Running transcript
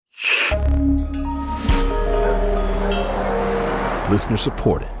Listener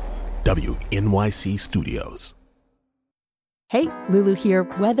supported. WNYC Studios. Hey, Lulu here.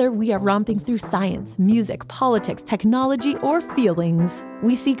 Whether we are romping through science, music, politics, technology, or feelings,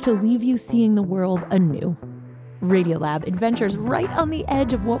 we seek to leave you seeing the world anew. Radiolab adventures right on the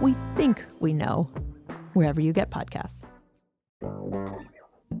edge of what we think we know, wherever you get podcasts.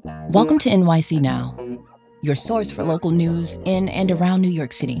 Welcome to NYC Now, your source for local news in and around New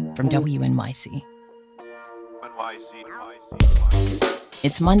York City from WNYC.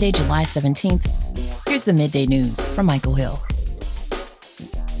 It's Monday, July 17th. Here's the Midday News from Michael Hill.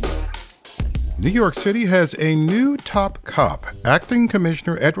 New York City has a new top cop. Acting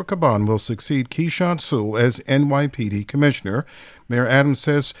Commissioner Edward Caban will succeed Keechant Sewell as NYPD Commissioner. Mayor Adams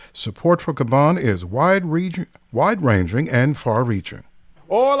says support for Caban is wide-ranging and far-reaching.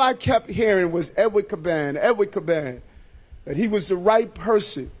 All I kept hearing was Edward Caban, that he was the right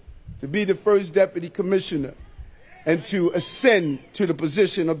person to be the first deputy commissioner and to ascend to the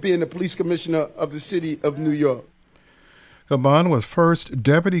position of being the police commissioner of the city of New York. Caban was first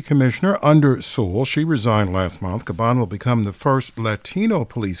deputy commissioner under Sewell. She resigned last month. Caban will become the first Latino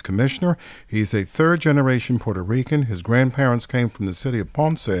police commissioner. He's a third-generation Puerto Rican. His grandparents came from the city of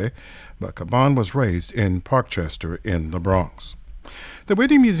Ponce, but Caban was raised in Parkchester in the Bronx. The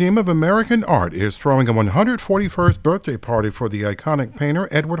Whitney Museum of American Art is throwing a 141st birthday party for the iconic painter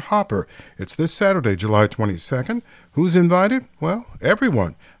Edward Hopper. It's this Saturday, July 22nd. Who's invited? Well,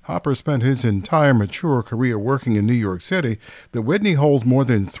 everyone. Hopper spent his entire mature career working in New York City. The Whitney holds more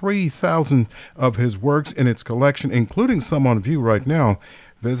than 3,000 of his works in its collection, including some on view right now.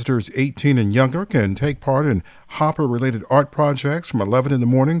 Visitors 18 and younger can take part in Hopper-related art projects from 11 in the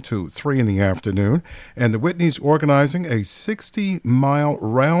morning to 3 in the afternoon. And the Whitney's organizing a 60-mile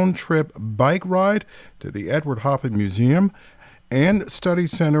round-trip bike ride to the Edward Hopper Museum and Study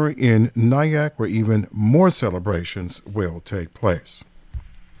Center in Nyack, where even more celebrations will take place.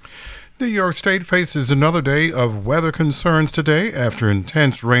 New York State faces another day of weather concerns today after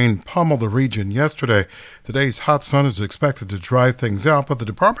intense rain pummeled the region yesterday. Today's hot sun is expected to dry things out, but the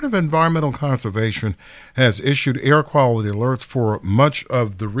Department of Environmental Conservation has issued air quality alerts for much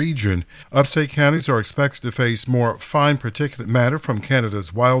of the region. Upstate counties are expected to face more fine particulate matter from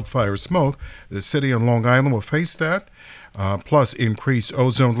Canada's wildfire smoke. The city on Long Island will face that. Plus increased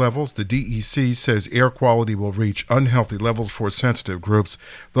ozone levels. The DEC says air quality will reach unhealthy levels for sensitive groups.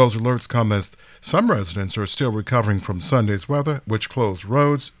 Those alerts come as some residents are still recovering from Sunday's weather, which closed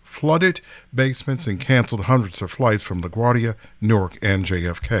roads, flooded basements, and canceled hundreds of flights from LaGuardia, Newark, and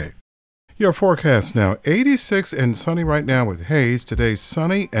JFK. Your forecast now, 86 and sunny right now with haze. Today's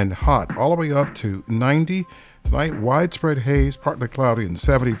sunny and hot, all the way up to 90. Tonight, widespread haze, partly cloudy and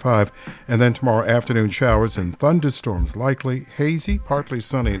 75. And then tomorrow afternoon, showers and thunderstorms likely. Hazy, partly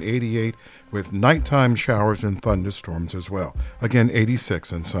sunny and 88, with nighttime showers and thunderstorms as well. Again,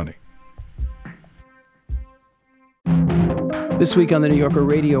 86 and sunny. This week on the New Yorker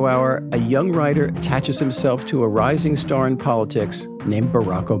Radio Hour, a young writer attaches himself to a rising star in politics named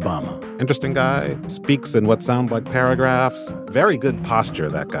Barack Obama. Interesting guy, speaks in what sound like paragraphs. Very good posture,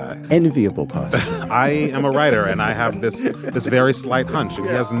 that guy. Enviable posture. I am a writer, and I have this very slight hunch, and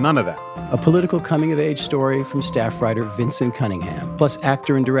he has none of that. A political coming-of-age story from staff writer Vincent Cunningham, plus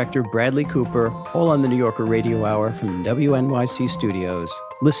actor and director Bradley Cooper, all on the New Yorker Radio Hour from WNYC Studios.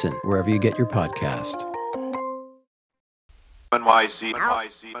 Listen wherever you get your podcast. NYC.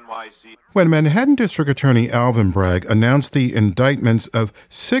 When Manhattan District Attorney Alvin Bragg announced the indictments of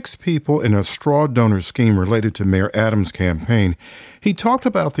 6 people in a straw donor scheme related to Mayor Adams' campaign, he talked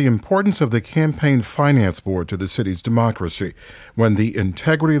about the importance of the Campaign Finance Board to the city's democracy. When the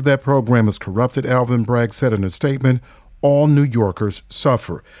integrity of that program is corrupted, Alvin Bragg said in a statement, all New Yorkers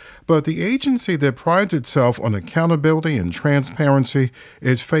suffer. But the agency that prides itself on accountability and transparency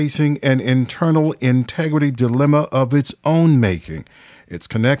is facing an internal integrity dilemma of its own making. It's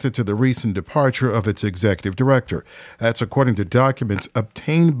connected to the recent departure of its executive director. That's according to documents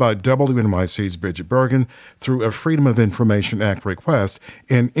obtained by WNYC's Brigid Bergin through a Freedom of Information Act request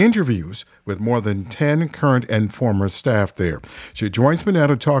and interviews with more than 10 current and former staff there. She joins me now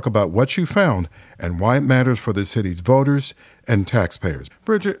to talk about what she found and why it matters for the city's voters and taxpayers.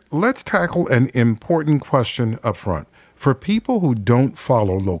 Brigid, let's tackle an important question up front. For people who don't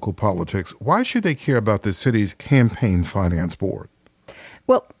follow local politics, why should they care about the city's Campaign Finance Board?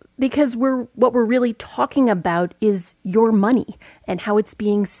 Well, because what we're really talking about is your money and how it's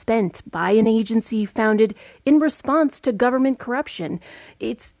being spent by an agency founded in response to government corruption.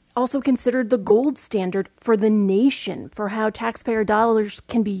 It's also considered the gold standard for the nation for how taxpayer dollars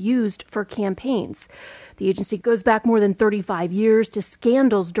can be used for campaigns. The agency goes back more than 35 years to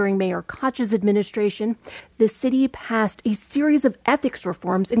scandals during Mayor Koch's administration. The city passed a series of ethics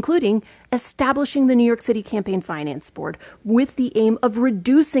reforms, including establishing the New York City Campaign Finance Board with the aim of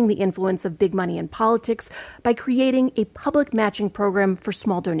reducing the influence of big money in politics by creating a public matching program for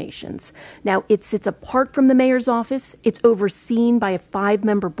small donations. Now, it sits apart from the mayor's office. It's overseen by a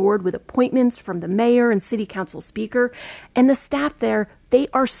 5-member board with appointments from the mayor and city council speaker. And the staff there, they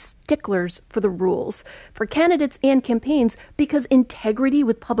are sticklers for the rules for candidates and campaigns because integrity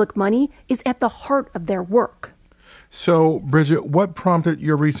with public money is at the heart of their work. So, Brigid, what prompted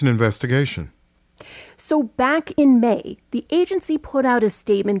your recent investigation? So back in May, the agency put out a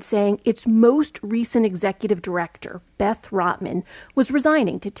statement saying its most recent executive director, Beth Rotman, was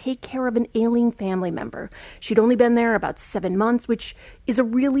resigning to take care of an ailing family member. She'd only been there about 7 months, which is a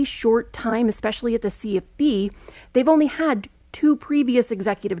really short time, especially at the CFB. They've only had 2 previous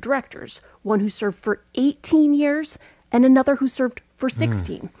executive directors, one who served for 18 years and another who served for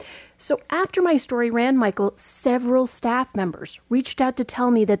 16. So after my story ran, Michael, several staff members reached out to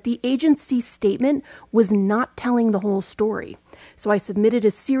tell me that the agency's statement was not telling the whole story. So I submitted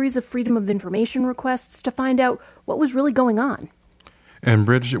a series of Freedom of Information requests to find out what was really going on. And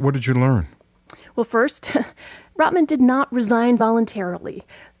Brigid, what did you learn? Well, first, Rotman did not resign voluntarily.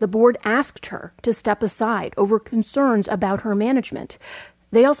 The board asked her to step aside over concerns about her management.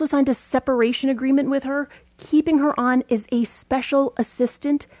 They also signed a separation agreement with her, keeping her on as a special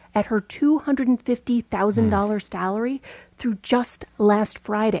assistant at her $250,000 salary through just last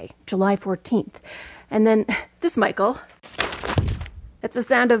Friday, July 14th. And then this, Michael, that's the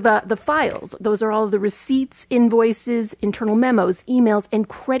sound of the files. Those are all of the receipts, invoices, internal memos, emails, and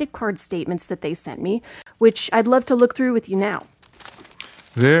credit card statements that they sent me, which I'd love to look through with you now.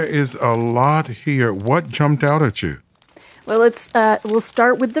 There is a lot here. What jumped out at you? Well, we'll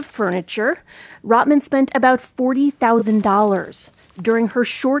start with the furniture. Rotman spent about $40,000 during her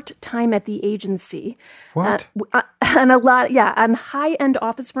short time at the agency. What? On high-end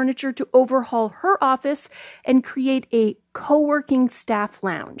office furniture to overhaul her office and create a co-working staff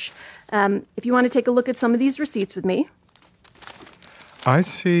lounge. If you want to take a look at some of these receipts with me. I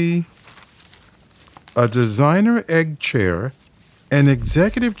see a designer egg chair, an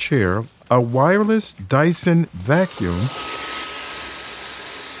executive chair, a wireless Dyson vacuum.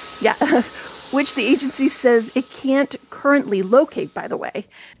 Yeah, which the agency says it can't currently locate, by the way.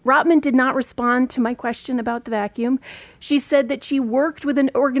 Rotman did not respond to my question about the vacuum. She said that she worked with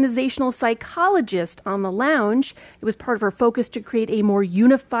an organizational psychologist on the lounge. It was part of her focus to create a more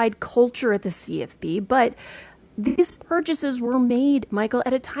unified culture at the CFB, but these purchases were made, Michael,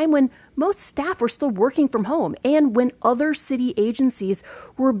 at a time when most staff were still working from home and when other city agencies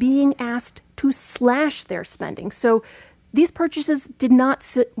were being asked to slash their spending. So these purchases did not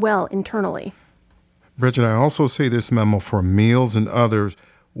sit well internally. Brigid, I also see this memo for meals and others.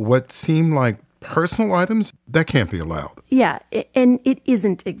 What seem like personal items, that can't be allowed. Yeah, and it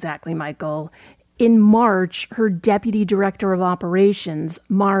isn't exactly, Michael. In March, her deputy director of operations,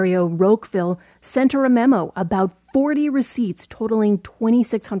 Mario Roqueville, sent her a memo about 40 receipts totaling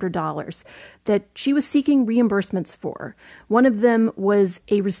 $2,600 that she was seeking reimbursements for. One of them was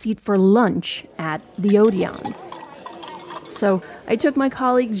a receipt for lunch at the Odeon. So I took my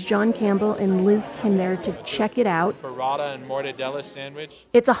colleagues John Campbell and Liz Kim there to check it out. Burrata and mortadella sandwich.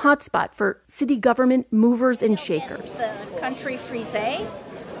 It's a hotspot for city government movers and shakers. The country frisee.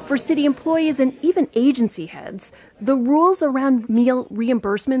 For city employees and even agency heads, the rules around meal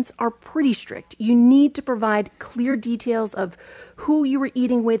reimbursements are pretty strict. You need to provide clear details of who you were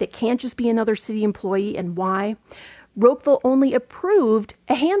eating with. It can't just be another city employee and why. Roqueville only approved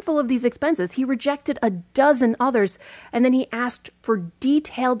a handful of these expenses. He rejected a dozen others, and then he asked for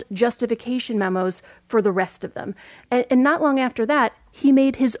detailed justification memos for the rest of them. And not long after that, he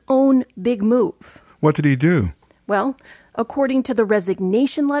made his own big move. What did he do? Well, according to the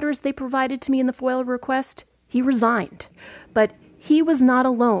resignation letters they provided to me in the FOIL request, he resigned. But he was not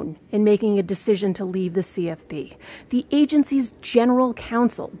alone in making a decision to leave the CFB. The agency's general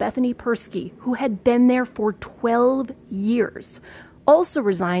counsel, Bethany Persky, who had been there for 12 years, also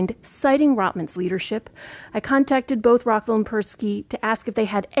resigned, citing Rotman's leadership. I contacted both Roqueville and Persky to ask if they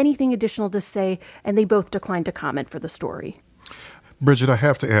had anything additional to say, and they both declined to comment for the story. Brigid, I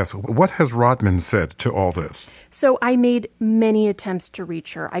have to ask, what has Rotman said to all this? So I made many attempts to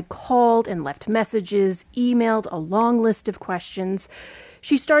reach her. I called and left messages, emailed a long list of questions.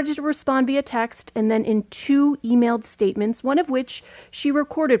 She started to respond via text and then in 2 emailed statements, one of which she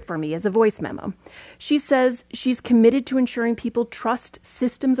recorded for me as a voice memo. She says she's committed to ensuring people trust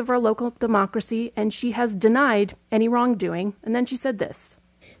systems of our local democracy, and she has denied any wrongdoing. And then she said this.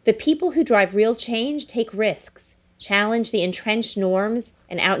 The people who drive real change take risks, challenge the entrenched norms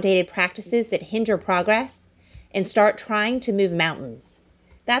and outdated practices that hinder progress, and start trying to move mountains.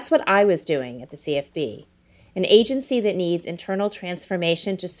 That's what I was doing at the CFB, an agency that needs internal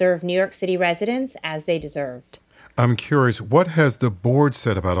transformation to serve New York City residents as they deserved. I'm curious, what has the board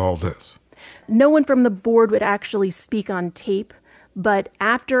said about all this? No one from the board would actually speak on tape, but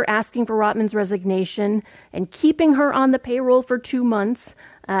after asking for Rotman's resignation and keeping her on the payroll for 2 months,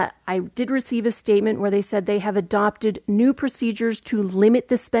 I did receive a statement where they said they have adopted new procedures to limit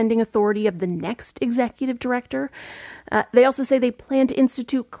the spending authority of the next executive director. They also say they plan to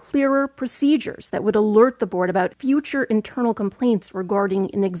institute clearer procedures that would alert the board about future internal complaints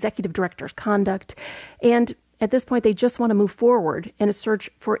regarding an executive director's conduct. And at this point, they just want to move forward in a search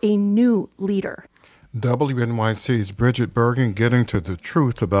for a new leader. WNYC's Brigid Bergin getting to the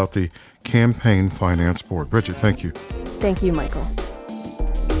truth about the Campaign Finance Board. Brigid, thank you. Thank you, Michael.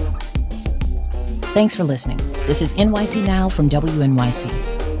 Thanks for listening. This is NYC Now from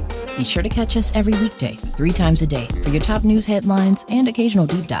WNYC. Be sure to catch us every weekday, 3 times a day, for your top news headlines and occasional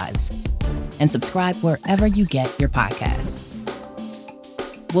deep dives. And subscribe wherever you get your podcasts.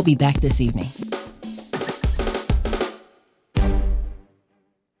 We'll be back this evening.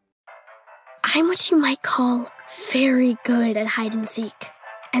 I'm what you might call very good at hide and seek.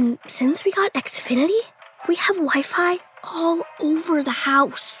 And since we got Xfinity, we have Wi-Fi all over the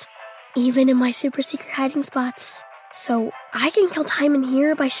house, even in my super secret hiding spots. So I can kill time in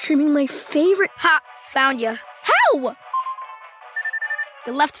here by streaming my favorite... Ha! Found ya. How?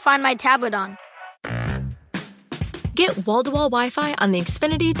 You left Find My tablet on. Get wall-to-wall Wi-Fi on the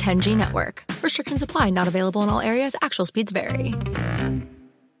Xfinity 10G network. Restrictions apply. Not available in all areas. Actual speeds vary.